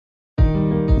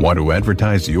Want to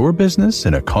advertise your business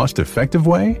in a cost-effective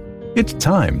way? It's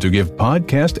time to give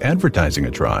podcast advertising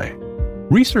a try.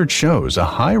 Research shows a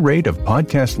high rate of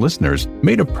podcast listeners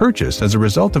made a purchase as a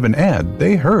result of an ad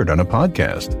they heard on a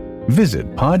podcast.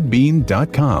 Visit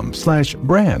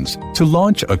podbean.com/brands to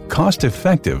launch a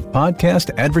cost-effective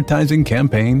podcast advertising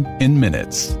campaign in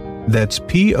minutes. That's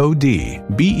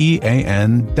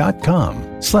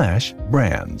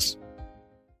podbean.com/brands.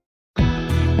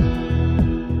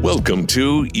 Welcome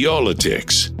to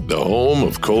Y'all-itics, the home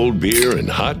of cold beer and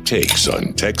hot takes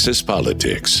on Texas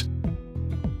politics.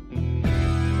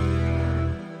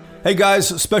 Hey guys,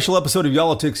 special episode of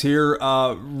Y'all-itics here,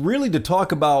 really to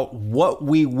talk about what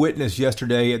we witnessed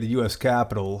yesterday at the U.S.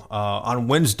 Capitol on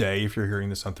Wednesday, if you're hearing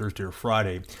this on Thursday or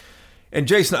Friday. And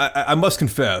Jason, I must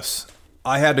confess,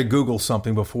 I had to Google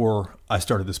something before I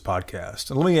started this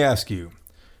podcast. And let me ask you,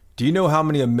 do you know how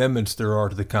many amendments there are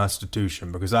to the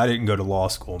Constitution? Because I didn't go to law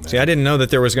school, man. See, I didn't know that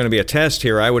there was going to be a test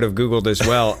here. I would have Googled as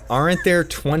well. Aren't there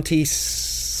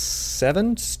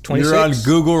 27? 26? You're on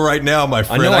Google right now, my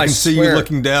friend. I can see you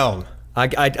looking down.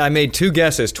 I made two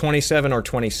guesses, 27 or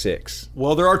 26.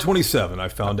 Well, there are 27, I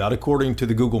found out, according to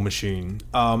the Google machine.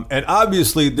 And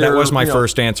obviously, that was my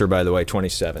first answer, by the way,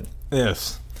 27.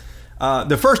 Yes.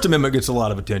 The First Amendment gets a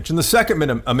lot of attention. The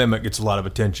Second Amendment gets a lot of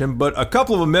attention. But a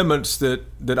couple of amendments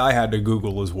that I had to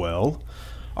Google as well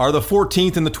are the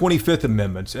 14th and the 25th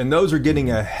Amendments. And those are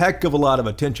getting a heck of a lot of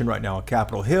attention right now on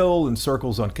Capitol Hill and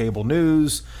circles on cable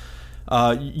news.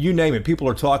 You name it. People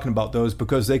are talking about those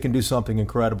because they can do something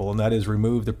incredible, and that is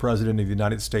remove the President of the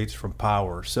United States from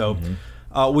power. So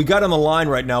we got on the line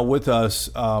right now with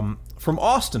us from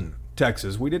Austin,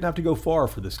 Texas. We didn't have to go far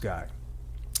for this guy.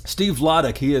 Steve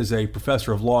Vladeck, he is a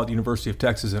professor of law at the University of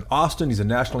Texas in Austin. He's a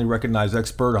nationally recognized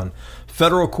expert on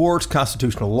federal courts,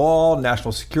 constitutional law,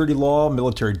 national security law,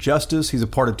 military justice. He's a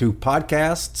part of 2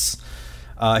 podcasts.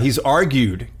 He's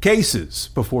argued cases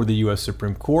before the U.S.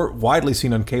 Supreme Court, widely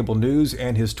seen on cable news,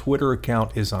 and his Twitter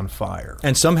account is on fire.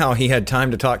 And somehow he had time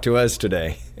to talk to us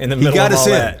today in the middle of all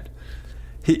that.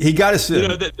 He got us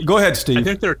in. Go ahead, Steve. I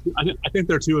think there are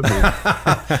 2 of you.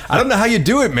 I don't know how you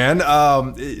do it, man.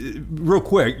 Real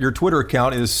quick, your Twitter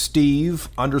account is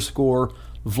Steve_Vladeck,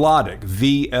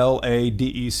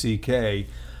 VLADECK.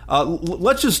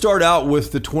 Let's just start out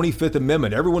with the 25th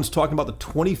Amendment. Everyone's talking about the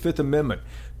 25th Amendment.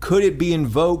 Could it be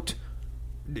invoked?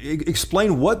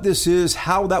 Explain what this is,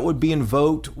 how that would be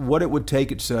invoked, what it would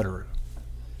take, etc.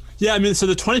 Yeah, I mean, so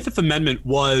the 25th Amendment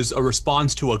was a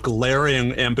response to a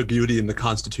glaring ambiguity in the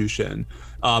Constitution,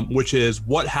 which is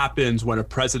what happens when a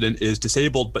president is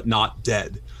disabled but not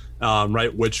dead,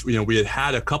 right? Which, we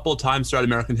had a couple of times throughout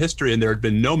American history, and there had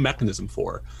been no mechanism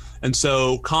for. And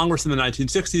so Congress in the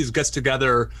 1960s gets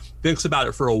together, thinks about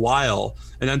it for a while,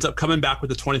 and ends up coming back with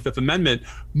the 25th Amendment,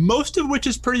 most of which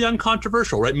is pretty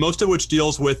uncontroversial, right? Most of which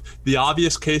deals with the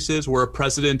obvious cases where a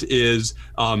president is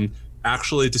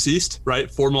actually deceased,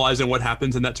 right? Formalizing what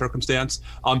happens in that circumstance,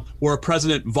 where a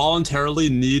president voluntarily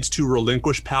needs to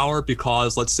relinquish power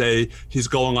because, let's say, he's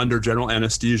going under general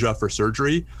anesthesia for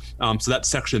surgery. So that's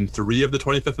Section 3 of the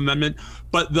 25th Amendment.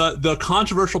 But the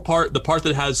controversial part, the part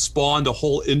that has spawned a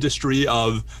whole industry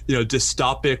of,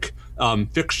 dystopic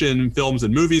fiction, films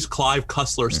and movies, Clive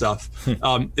Cussler stuff,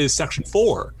 is Section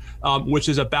 4, which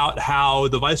is about how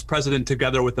the vice president,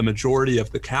 together with the majority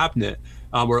of the cabinet,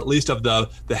 or at least of the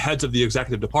heads of the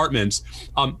executive departments,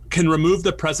 can remove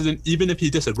the president even if he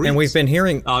disagrees. And we've been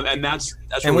hearing, and that's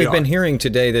and we've been hearing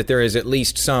today that there is at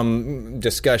least some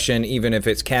discussion, even if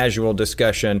it's casual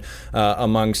discussion,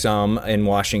 among some in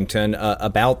Washington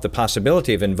about the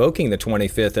possibility of invoking the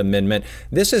 25th Amendment.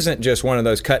 This isn't just one of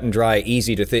those cut and dry,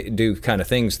 easy to do kind of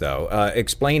things, though.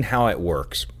 Explain how it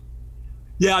works.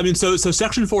 Yeah, I mean, so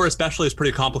Section 4 especially is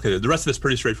pretty complicated. The rest of it's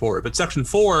pretty straightforward. But Section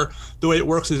 4, the way it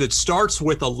works is it starts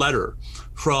with a letter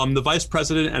from the vice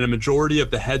president and a majority of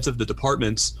the heads of the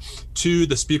departments to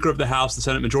the Speaker of the House, the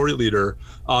Senate Majority Leader,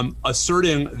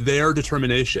 asserting their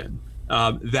determination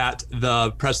that the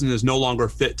president is no longer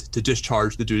fit to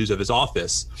discharge the duties of his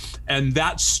office. And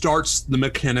that starts the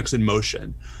mechanics in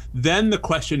motion. Then the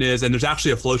question is, and there's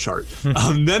actually a flow chart,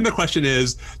 then the question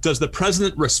is, does the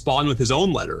president respond with his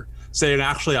own letter saying,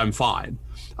 actually, I'm fine?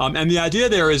 And the idea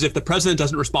there is if the president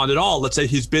doesn't respond at all, let's say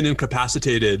he's been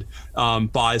incapacitated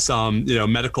by some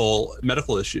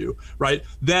medical issue, right?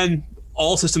 Then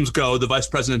all systems go, the vice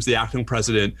president's the acting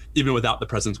president, even without the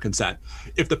president's consent.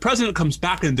 If the president comes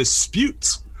back and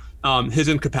disputes his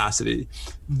incapacity,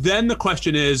 then the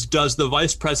question is, does the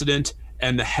vice president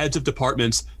and the heads of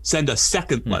departments send a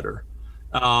second letter?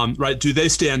 Right? Do they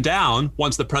stand down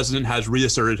once the president has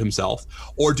reasserted himself,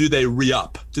 or do they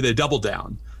re-up? Do they double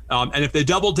down? And if they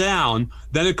double down,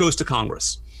 then it goes to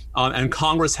Congress. and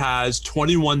Congress has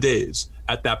 21 days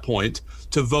at that point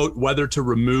to vote whether to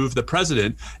remove the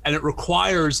president, and it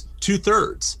requires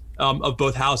 2/3 of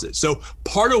both houses. So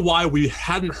part of why we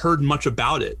hadn't heard much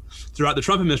about it throughout the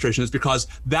Trump administration is because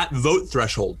that vote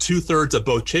threshold, 2/3 of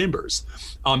both chambers,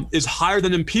 is higher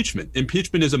than impeachment.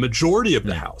 Impeachment is a majority of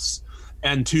the House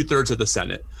and 2/3 of the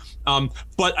Senate.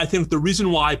 But I think the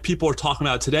reason why people are talking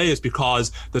about it today is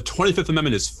because the 25th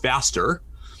Amendment is faster.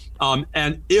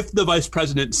 And if the vice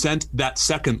president sent that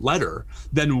second letter,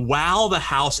 then while the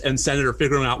House and Senate are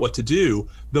figuring out what to do,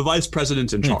 the vice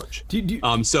president's in charge.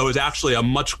 So it's actually a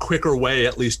much quicker way,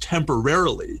 at least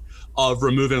temporarily, of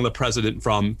removing the president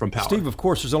from power. Steve, of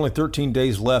course, there's only 13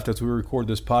 days left as we record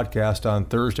this podcast on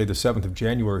Thursday, the 7th of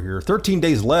January here. 13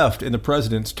 days left in the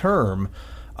president's term.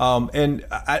 And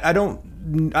I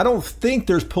don't think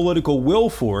there's political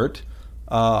will for it.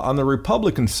 On the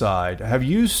Republican side, have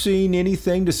you seen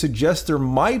anything to suggest there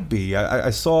might be? I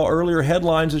saw earlier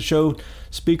headlines that showed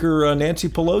Speaker Nancy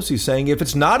Pelosi saying if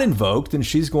it's not invoked, then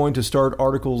she's going to start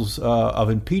articles of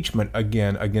impeachment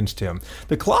again against him.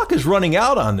 The clock is running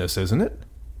out on this, isn't it?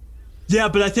 Yeah,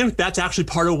 but I think that's actually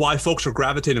part of why folks are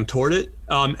gravitating toward it.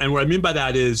 And what I mean by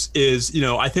that is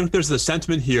I think there's the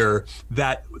sentiment here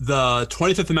that the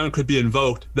 25th Amendment could be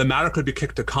invoked, the matter could be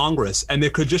kicked to Congress, and they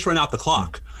could just run out the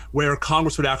clock, where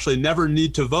Congress would actually never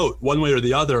need to vote one way or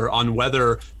the other on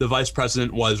whether the vice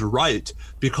president was right,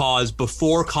 because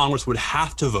before Congress would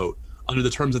have to vote under the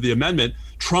terms of the amendment,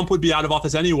 Trump would be out of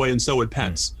office anyway, and so would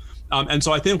Pence. And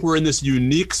so I think we're in this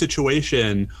unique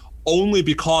situation only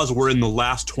because we're in the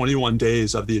last 21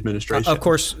 days of the administration. Of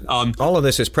course, all of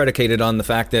this is predicated on the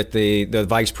fact that the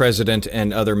vice president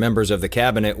and other members of the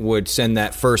cabinet would send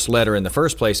that first letter in the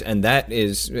first place, and that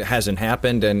hasn't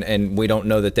happened, and we don't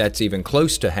know that that's even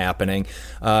close to happening.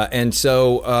 And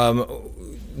so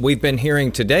we've been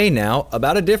hearing today now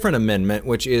about a different amendment,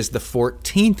 which is the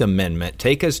 14th Amendment.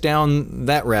 Take us down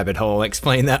that rabbit hole.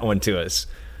 Explain that one to us.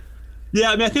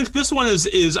 Yeah, I mean, I think this one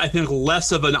is I think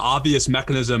less of an obvious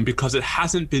mechanism because it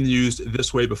hasn't been used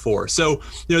this way before. So,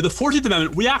 the 14th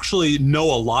Amendment, we actually know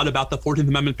a lot about the 14th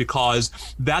Amendment because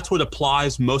that's what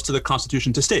applies most of the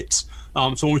Constitution to states.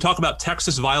 So when we talk about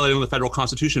Texas violating the federal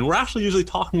Constitution, we're actually usually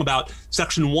talking about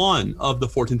Section 1 of the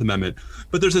 14th Amendment.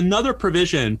 But there's another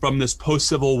provision from this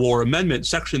post-Civil War amendment,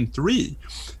 Section 3,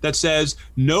 that says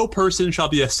no person shall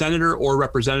be a senator or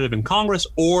representative in Congress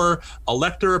or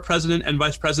elector, president and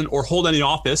vice president, or hold any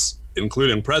office,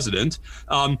 including president,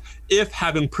 if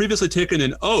having previously taken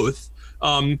an oath,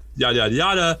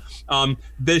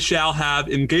 they shall have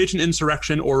engaged in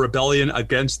insurrection or rebellion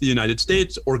against the United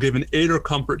States or given aid or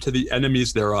comfort to the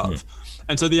enemies thereof.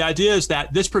 And so the idea is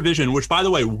that this provision, which, by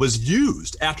the way, was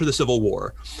used after the Civil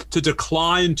War to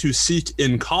decline to seat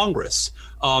in Congress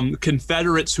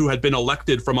Confederates who had been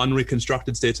elected from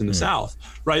unreconstructed states in the South,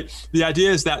 right? The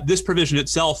idea is that this provision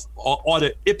itself ought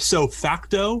to ipso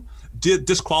facto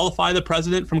disqualify the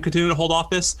president from continuing to hold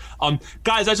office.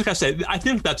 Guys, I just gotta say, I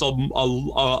think that's a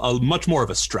much more of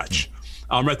a stretch.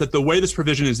 Right, that the way this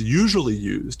provision is usually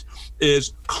used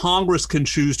is Congress can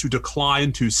choose to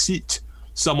decline to seat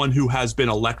someone who has been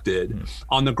elected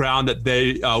on the ground that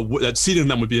that seating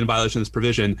them would be in violation of this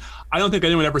provision. I don't think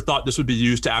anyone ever thought this would be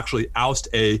used to actually oust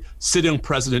a sitting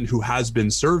president who has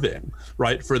been serving,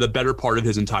 right, for the better part of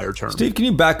his entire term. Steve, can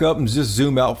you back up and just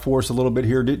zoom out for us a little bit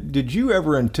here? Did you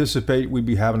ever anticipate we'd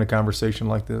be having a conversation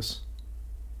like this?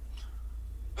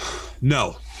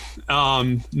 No.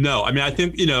 No, I mean, I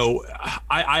think,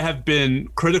 I have been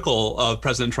critical of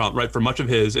President Trump, right, for much of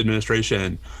his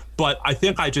administration. But I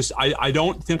think I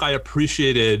don't think I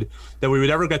appreciated that we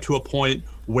would ever get to a point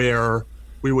where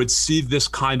we would see this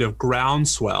kind of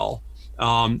groundswell,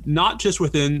 not just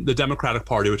within the Democratic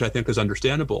Party, which I think is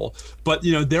understandable, but,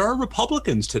 there are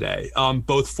Republicans today,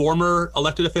 both former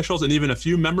elected officials and even a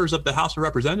few members of the House of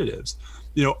Representatives,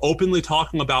 openly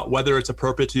talking about whether it's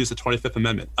appropriate to use the 25th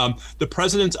Amendment. The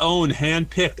president's own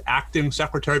hand-picked acting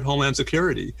Secretary of Homeland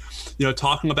Security,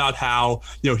 talking about how,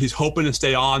 he's hoping to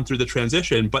stay on through the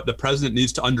transition, but the president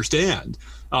needs to understand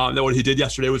that what he did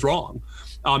yesterday was wrong.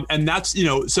 And that's,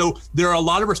 so there are a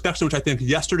lot of respects in which I think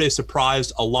yesterday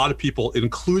surprised a lot of people,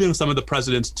 including some of the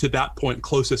president's, to that point,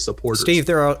 closest supporters. Steve,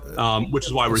 which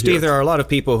is why we're here. Steve, there are a lot of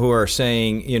people who are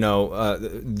saying,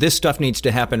 this stuff needs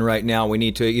to happen right now. We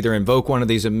need to either invoke one one of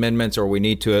these amendments, or we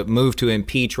need to move to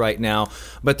impeach right now.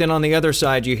 But then on the other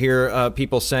side, you hear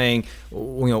people saying,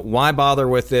 why bother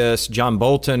with this? John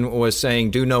Bolton was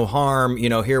saying, do no harm.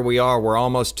 Here we are. We're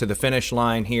almost to the finish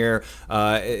line here.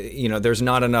 There's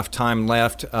not enough time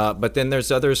left. But then there's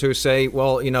others who say,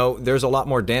 well, there's a lot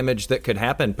more damage that could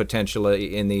happen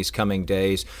potentially in these coming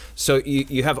days. So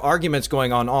you have arguments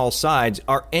going on all sides.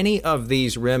 Are any of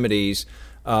these remedies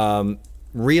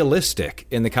realistic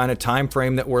in the kind of time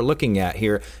frame that we're looking at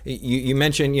here? You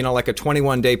mentioned, like a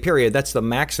 21-day period. That's the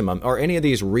maximum. Are any of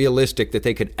these realistic that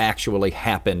they could actually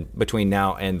happen between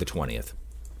now and the 20th?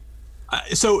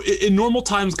 So in normal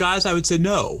times, guys, I would say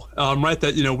no, right?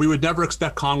 That, we would never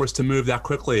expect Congress to move that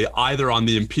quickly, either on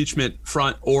the impeachment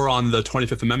front or on the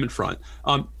 25th Amendment front.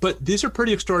 But these are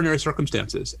pretty extraordinary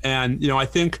circumstances. And, I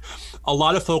think a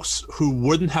lot of folks who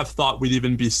wouldn't have thought we'd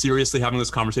even be seriously having this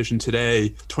conversation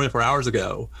today, 24 hours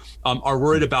ago, are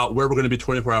worried about where we're going to be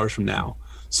 24 hours from now.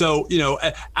 So,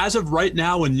 as of right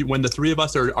now, when the three of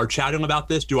us are chatting about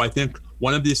this, do I think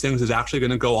one of these things is actually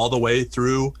going to go all the way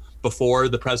through before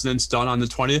the president's done on the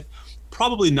 20th?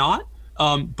 Probably not.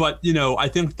 But, I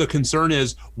think the concern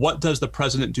is, what does the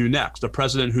president do next? A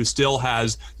president who still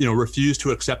has, refused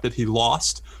to accept that he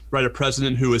lost, right? A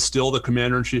president who is still the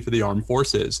commander in chief of the armed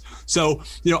forces. So,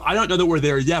 I don't know that we're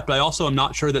there yet, but I also am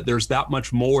not sure that there's that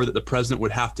much more that the president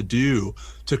would have to do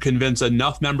to convince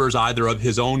enough members either of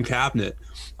his own cabinet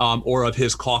or of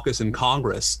his caucus in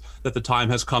Congress that the time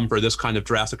has come for this kind of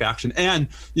drastic action. And,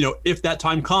 if that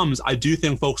time comes, I do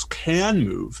think folks can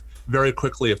move very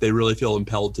quickly if they really feel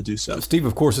impelled to do so. Steve,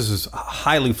 of course, this is a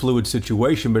highly fluid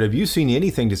situation, but have you seen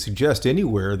anything to suggest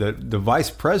anywhere that the vice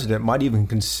president might even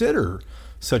consider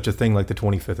such a thing like the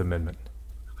 25th Amendment?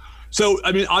 So,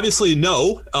 obviously,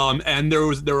 no. And there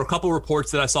were a couple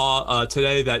reports that I saw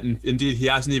today that indeed he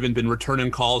hasn't even been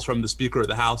returning calls from the Speaker of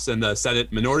the House and the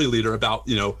Senate Minority Leader about,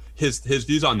 his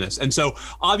views on this. And so,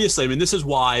 obviously, this is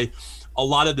why a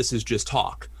lot of this is just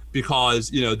talk. Because,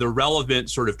 the relevant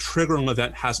sort of triggering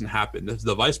event hasn't happened.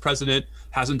 The vice president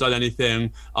hasn't done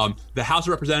anything. The House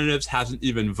of Representatives hasn't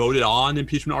even voted on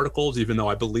impeachment articles, even though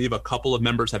I believe a couple of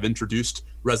members have introduced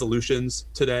resolutions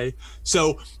today.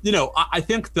 So, I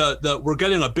think we're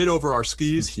getting a bit over our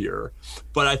skis here.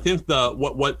 But I think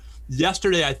what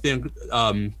yesterday, I think,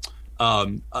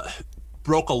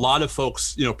 broke a lot of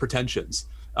folks, pretensions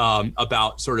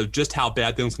about sort of just how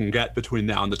bad things can get between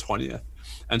now and the 20th.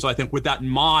 And so I think with that in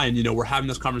mind, we're having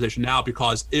this conversation now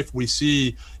because if we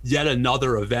see yet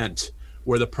another event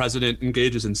where the president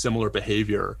engages in similar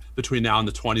behavior between now and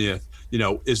the 20th,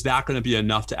 is that going to be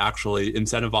enough to actually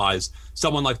incentivize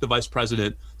someone like the vice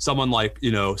president, someone like,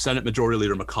 Senate Majority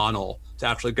Leader McConnell to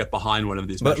actually get behind one of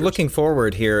these measures? But looking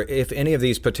forward here, if any of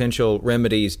these potential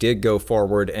remedies did go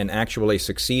forward and actually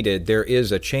succeeded, there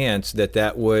is a chance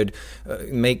that would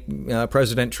make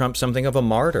President Trump something of a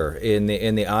martyr in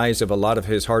the eyes of a lot of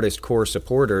his hardest core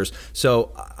supporters.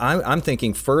 So I'm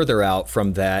thinking further out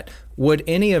from that. Would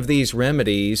any of these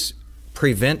remedies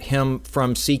prevent him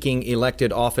from seeking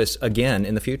elected office again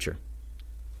in the future?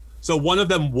 So one of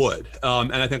them would,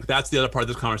 and I think that's the other part of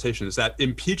this conversation, is that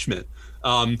impeachment.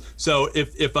 So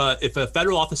if a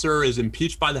federal officer is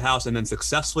impeached by the House and then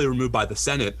successfully removed by the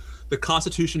Senate, the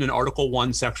Constitution in Article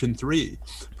 1, Section 3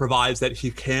 provides that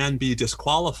he can be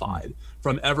disqualified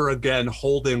from ever again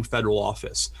holding federal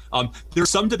office. There's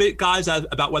some debate, guys,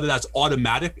 about whether that's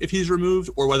automatic if he's removed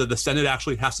or whether the Senate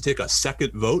actually has to take a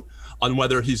second vote on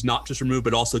whether he's not just removed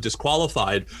but also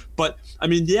disqualified. But I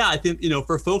think,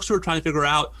 for folks who are trying to figure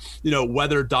out,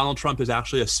 whether Donald Trump is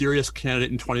actually a serious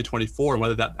candidate in 2024 and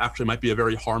whether that actually might be a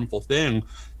very harmful thing,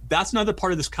 that's another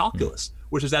part of this calculus,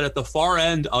 which is that at the far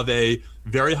end of a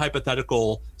very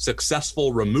hypothetical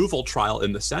successful removal trial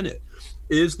in the Senate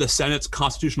is the Senate's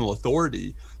constitutional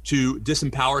authority to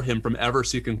disempower him from ever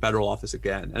seeking federal office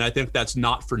again. And I think that's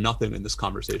not for nothing in this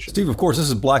conversation. Steve, of course, this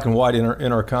is black and white in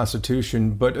our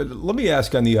Constitution, but let me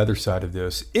ask on the other side of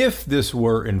this. If this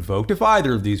were invoked, if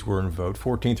either of these were invoked,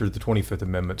 14th or the 25th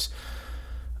Amendments,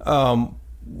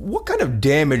 what kind of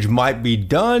damage might be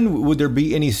done? Would there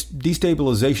be any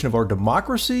destabilization of our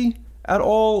democracy at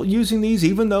all using these,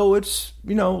 even though it's,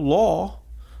 law?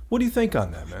 What do you think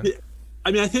on that, man?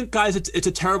 I think, guys, it's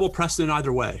a terrible precedent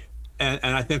either way. And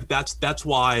I think that's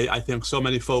why I think so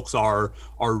many folks are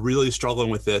really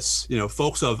struggling with this.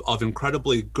 Folks of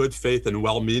incredibly good faith and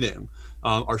well-meaning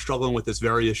are struggling with this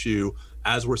very issue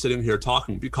as we're sitting here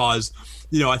talking, because,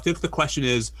 I think the question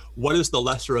is, what is the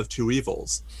lesser of two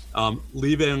evils?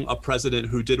 Leaving a president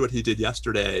who did what he did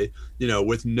yesterday,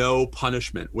 with no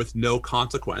punishment, with no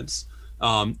consequence,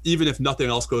 even if nothing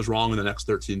else goes wrong in the next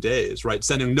 13 days, right?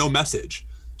 Sending no message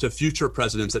to future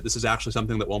presidents that this is actually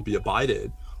something that won't be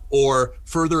abided, or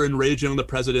further enraging the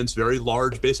president's very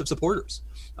large base of supporters,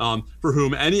 for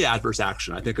whom any adverse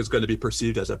action, I think, is going to be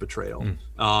perceived as a betrayal,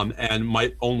 and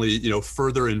might only,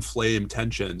 further inflame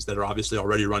tensions that are obviously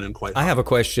already running quite high. I have a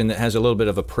question that has a little bit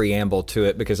of a preamble to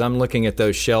it, because I'm looking at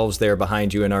those shelves there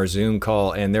behind you in our Zoom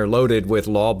call, and they're loaded with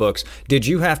law books. Did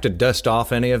you have to dust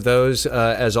off any of those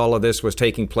as all of this was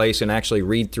taking place and actually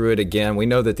read through it again? We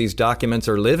know that these documents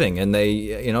are living, and they,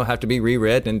 have to be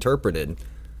reread and interpreted.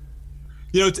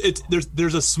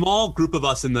 There's a small group of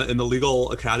us in the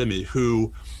legal academy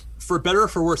who, for better or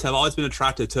for worse, have always been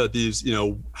attracted to these,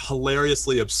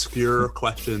 hilariously obscure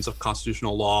questions of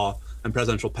constitutional law and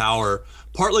presidential power,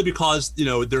 partly because,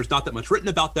 there's not that much written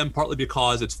about them, partly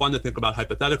because it's fun to think about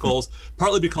hypotheticals,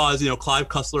 partly because, Clive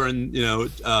Cussler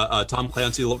and, Tom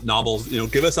Clancy novels,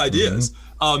 give us ideas.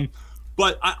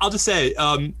 But I'll just say,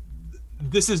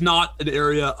 this is not an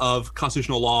area of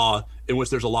constitutional law in which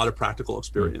there's a lot of practical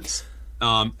experience.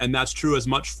 And that's true as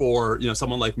much for,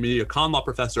 someone like me, a con law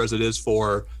professor, as it is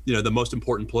for, the most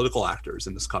important political actors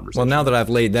in this conversation. Well, now that I've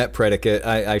laid that predicate,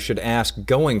 I should ask,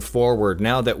 going forward,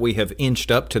 now that we have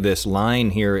inched up to this line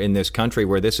here in this country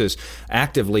where this is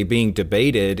actively being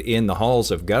debated in the halls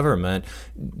of government,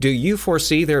 do you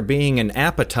foresee there being an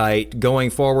appetite going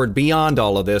forward beyond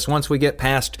all of this, once we get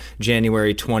past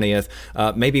January 20th,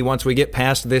 maybe once we get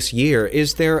past this year?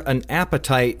 Is there an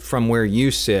appetite from where you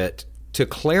sit to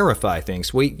clarify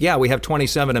things? We have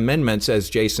 27 amendments, as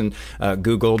Jason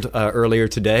Googled earlier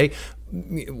today.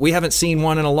 We haven't seen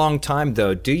one in a long time,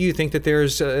 though. Do you think that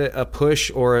there's a push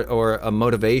or a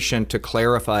motivation to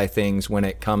clarify things when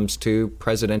it comes to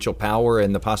presidential power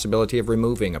and the possibility of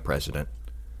removing a president?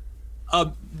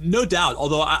 No doubt.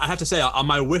 Although I have to say, on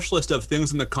my wish list of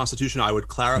things in the Constitution I would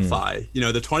clarify, the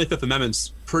 25th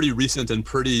Amendment's pretty recent and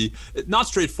pretty not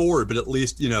straightforward, but at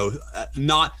least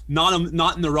not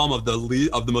in the realm of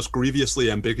the most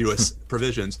grievously ambiguous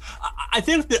provisions. I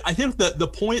think that the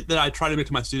point that I try to make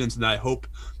to my students, and that I hope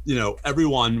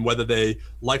everyone, whether they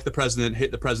like the president,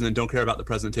 hate the president, don't care about the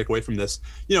president, take away from this,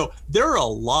 there are a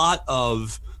lot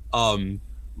of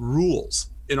rules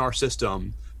in our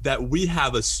system that we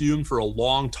have assumed for a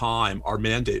long time are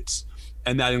mandates,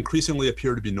 and that increasingly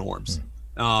appear to be norms,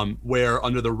 where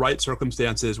under the right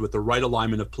circumstances, with the right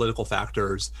alignment of political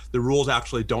factors, the rules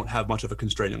actually don't have much of a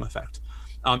constraining effect.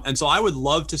 And so I would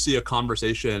love to see a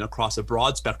conversation across a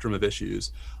broad spectrum of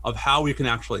issues of how we can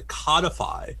actually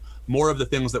codify more of the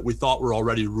things that we thought were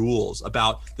already rules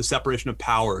about the separation of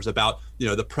powers, about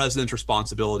the president's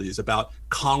responsibilities, about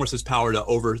Congress's power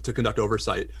to conduct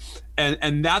oversight,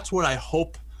 and that's what I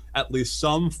hope at least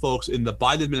some folks in the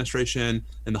Biden administration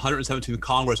and the 117th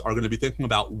Congress are going to be thinking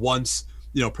about once,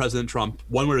 President Trump,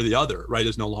 one way or the other, right,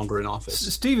 is no longer in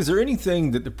office. Steve, is there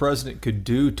anything that the president could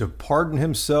do to pardon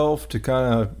himself, to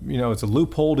kind of, it's a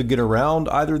loophole to get around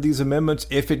either of these amendments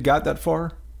if it got that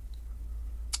far?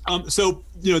 So,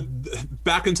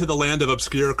 back into the land of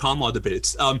obscure con law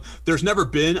debates, there's never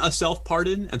been a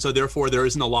self-pardon, and so therefore there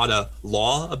isn't a lot of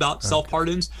law about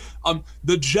self-pardons.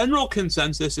 The general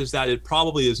consensus is that it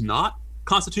probably is not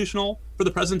constitutional for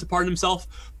the president to pardon himself,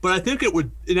 but I think it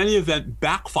would, in any event,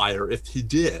 backfire if he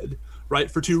did,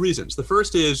 right, for two reasons. The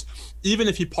first is, even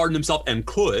if he pardoned himself and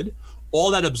could,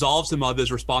 all that absolves him of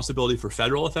his responsibility for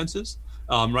federal offenses.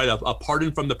 Right, a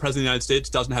pardon from the president of the United States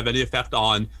doesn't have any effect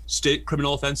on state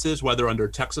criminal offenses, whether under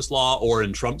Texas law or,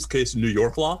 in Trump's case, New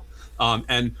York law.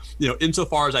 And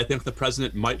insofar as I think the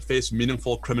president might face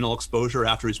meaningful criminal exposure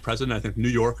after he's president, I think New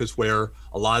York is where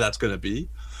a lot of that's going to be.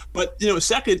 But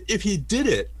second, if he did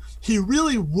it, he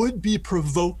really would be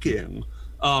provoking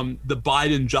the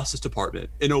Biden Justice Department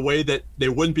in a way that they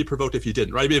wouldn't be provoked if he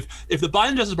didn't, right? I mean, if the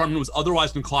Biden Justice Department was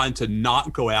otherwise inclined to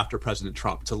not go after President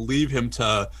Trump, to leave him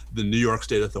to the New York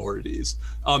state authorities,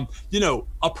 a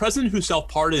president who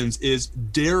self-pardons is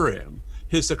daring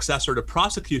his successor to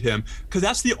prosecute him, because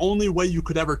that's the only way you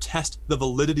could ever test the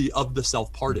validity of the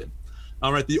self-pardon.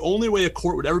 All right, the only way a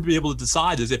court would ever be able to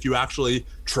decide is if you actually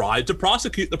tried to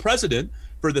prosecute the president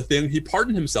for the thing he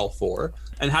pardoned himself for,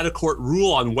 and had a court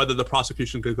rule on whether the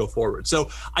prosecution could go forward. So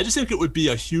I just think it would be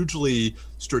a hugely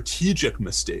strategic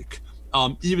mistake,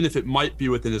 even if it might be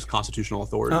within his constitutional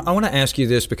authority. I want to ask you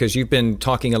this, because you've been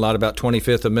talking a lot about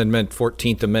 25th Amendment,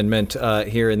 14th Amendment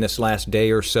here in this last day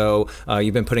or so.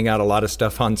 You've been putting out a lot of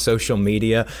stuff on social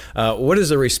media. What has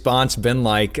the response been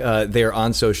like there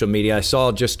on social media? I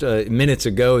saw just minutes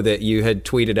ago that you had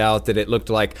tweeted out that it looked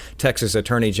like Texas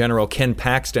Attorney General Ken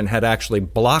Paxton had actually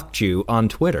blocked you on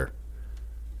Twitter.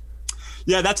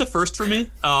 Yeah, that's a first for me.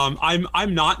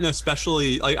 I'm not an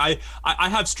especially like I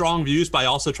have strong views, but I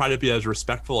also try to be as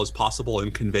respectful as possible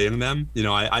in conveying them. You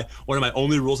know, I one of my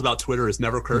only rules about Twitter is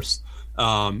never curse,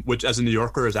 which as a New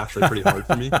Yorker is actually pretty hard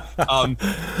for me.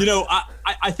 You know,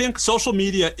 I think social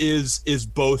media is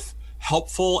both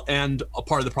helpful and a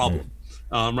part of the problem.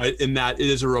 Right, in that it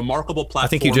is a remarkable platform. I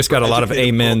think you just got a lot of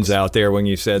amens out there when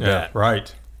you said that.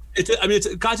 Right. It's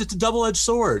a double-edged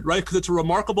sword, right? Because it's a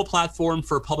remarkable platform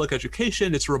for public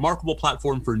education. It's a remarkable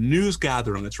platform for news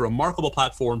gathering. It's a remarkable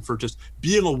platform for just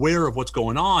being aware of what's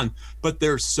going on. But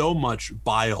there's so much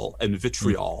bile and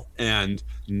vitriol and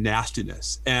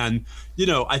nastiness. And, you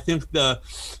know, I think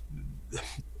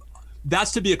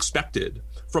that's to be expected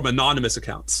from anonymous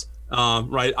accounts.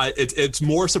 Right. It's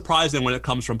more surprising when it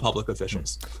comes from public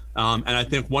officials. And I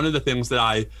think one of the things that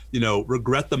I,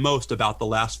 regret the most about the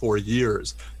last 4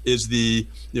 years is the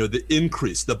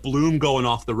increase, the bloom going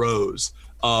off the rose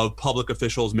of public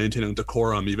officials maintaining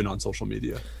decorum, even on social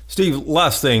media. Steve,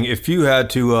 last thing, if you had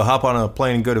to hop on a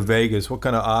plane and go to Vegas, what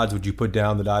kind of odds would you put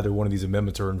down that either one of these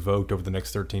amendments are invoked over the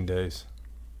next 13 days?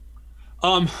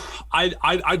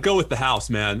 I'd go with the House,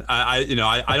 man.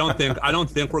 I don't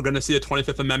think we're going to see a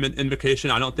 25th Amendment invocation.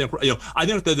 I don't think I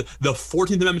think the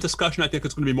 14th Amendment discussion, I think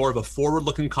it's going to be more of a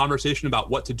forward-looking conversation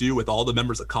about what to do with all the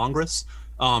members of Congress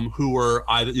who were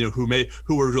either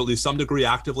who were at least some degree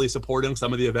actively supporting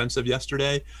some of the events of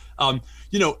yesterday.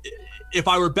 If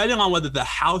I were betting on whether the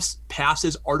House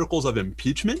passes articles of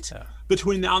impeachment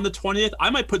between now and the 20th,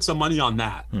 I might put some money on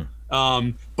that.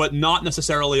 But not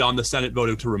necessarily on the Senate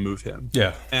voting to remove him.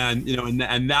 Yeah. And,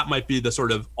 and that might be the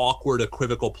sort of awkward,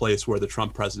 equivocal place where the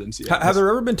Trump presidency is. Have there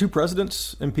ever been two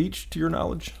presidents impeached, to your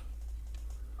knowledge?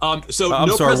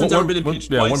 President's ever been impeached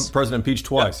twice. Yeah, one president impeached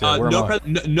twice.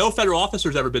 No federal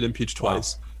officer's ever been impeached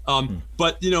twice.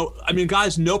 But,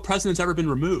 guys, no president's ever been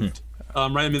removed.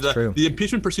 Right. I mean, the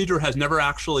impeachment procedure has never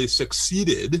actually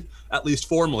succeeded, at least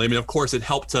formally. I mean, of course, it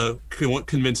helped to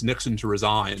convince Nixon to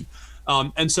resign.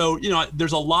 And so,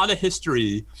 there's a lot of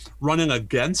history running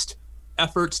against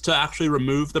efforts to actually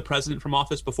remove the president from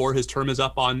office before his term is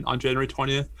up on January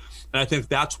 20th. And I think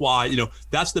that's why,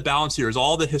 that's the balance here, is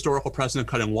all the historical precedent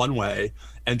cut in one way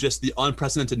and just the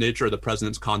unprecedented nature of the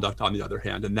president's conduct on the other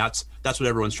hand. And that's what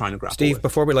everyone's trying to grapple with. Steve,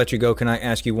 before we let you go, can I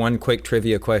ask you one quick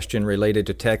trivia question related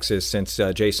to Texas, since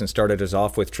Jason started us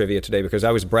off with trivia today, because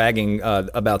I was bragging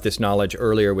about this knowledge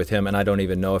earlier with him, and I don't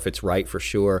even know if it's right for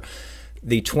sure.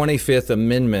 The 25th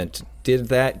Amendment, didn't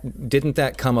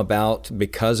that come about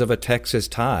because of a Texas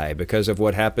tie, because of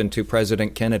what happened to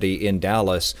President Kennedy in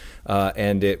Dallas?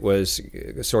 And it was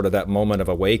sort of that moment of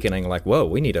awakening, like, whoa,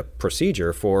 we need a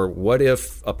procedure for what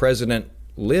if a president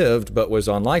lived but was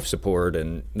on life support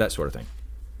and that sort of thing.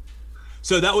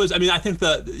 So that was, I think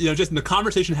just the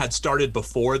conversation had started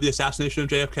before the assassination of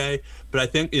JFK, but I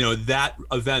think, that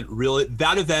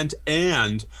event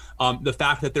and the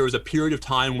fact that there was a period of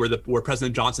time where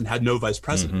President Johnson had no vice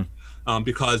president,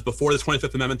 because before the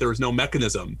 25th Amendment, there was no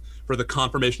mechanism for the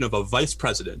confirmation of a vice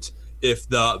president if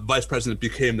the vice president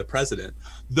became the president.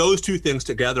 Those two things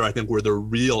together, I think, were the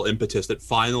real impetus that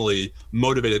finally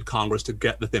motivated Congress to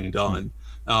get the thing done.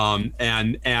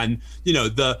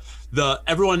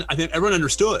 Everyone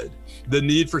understood the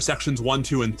need for sections 1,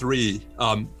 2, and 3,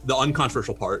 the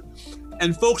uncontroversial part.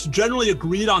 And folks generally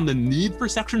agreed on the need for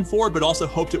section 4, but also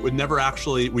hoped we'd never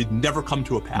come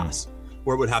to a pass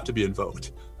where it would have to be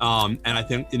invoked. And I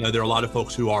think, there are a lot of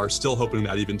folks who are still hoping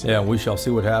that even today. Yeah, we shall see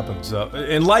what happens.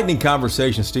 Enlightening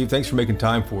conversation, Steve. Thanks for making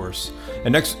time for us.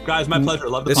 And guys, my pleasure.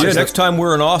 Love the podcast. Next time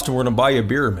we're in Austin, we're going to buy you a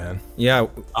beer, man. Yeah.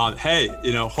 Hey,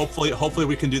 hopefully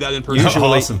we can do that in person.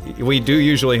 Awesome. We do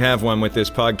usually have one with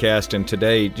this podcast, and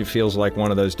today it feels like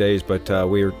one of those days, but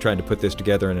we are trying to put this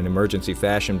together in an emergency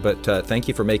fashion. But thank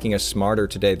you for making us smarter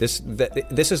today. This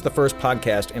is the first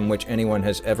podcast in which anyone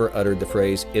has ever uttered the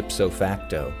phrase ipso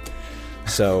facto.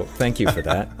 So thank you for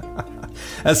that.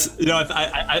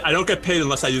 I don't get paid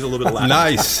unless I use a little bit of Latin.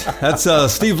 Nice. That's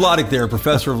Steve Vladeck there,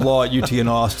 professor of law at UT in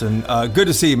Austin. Good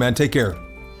to see you, man. Take care.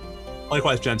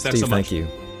 Likewise, Jen. Thanks Steve, so much. Thank you.